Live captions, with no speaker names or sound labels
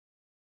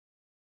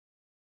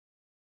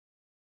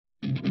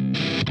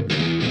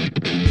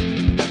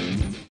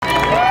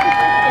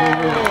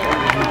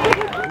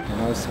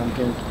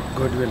think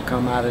good will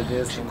come out of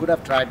this. She could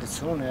have tried it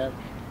sooner,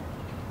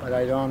 but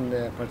I don't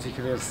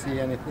particularly see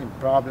anything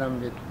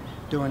problem with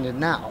doing it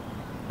now.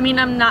 I mean,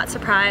 I'm not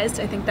surprised.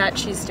 I think that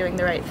she's doing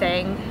the right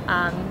thing.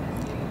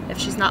 If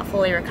she's not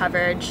fully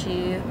recovered,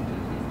 she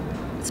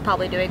is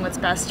probably doing what's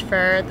best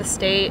for the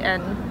state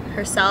and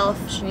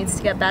herself. She needs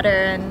to get better,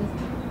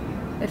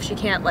 and if she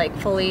can't like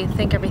fully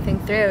think everything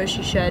through,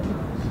 she should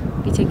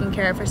be taking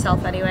care of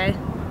herself anyway.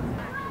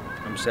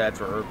 I'm sad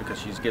for her because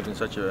she's given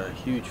such a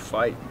huge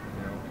fight,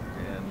 you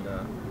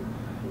know,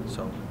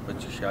 and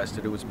but she has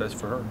to do what's best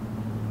for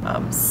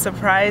her.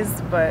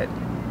 Surprised but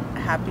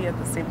happy at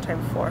the same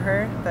time for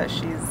her that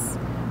she's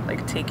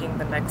like taking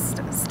the next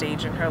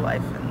stage in her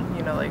life and,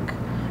 you know, like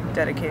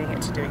dedicating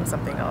it to doing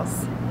something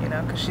else, you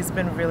know, because she's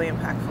been really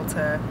impactful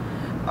to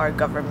our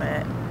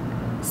government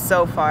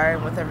so far,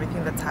 and with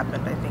everything that's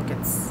happened, I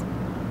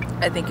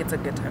think it's a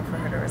good time for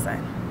her to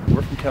resign.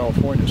 We're from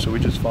California, so we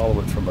just follow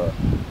it from a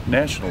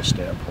national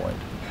standpoint.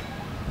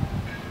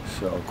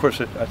 So, of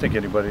course, I think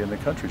anybody in the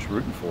country is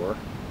rooting for her.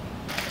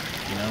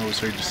 You know, it was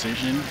her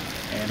decision,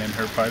 and in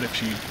her part, if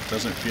she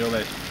doesn't feel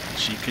that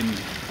she can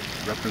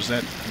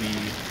represent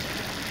the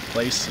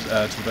place to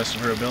the best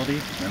of her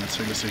ability, then it's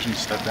her decision to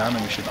step down,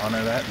 and we should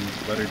honor that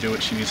and let her do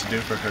what she needs to do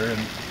for her and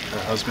her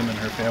husband and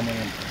her family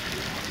and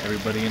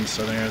everybody in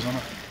Southern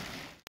Arizona.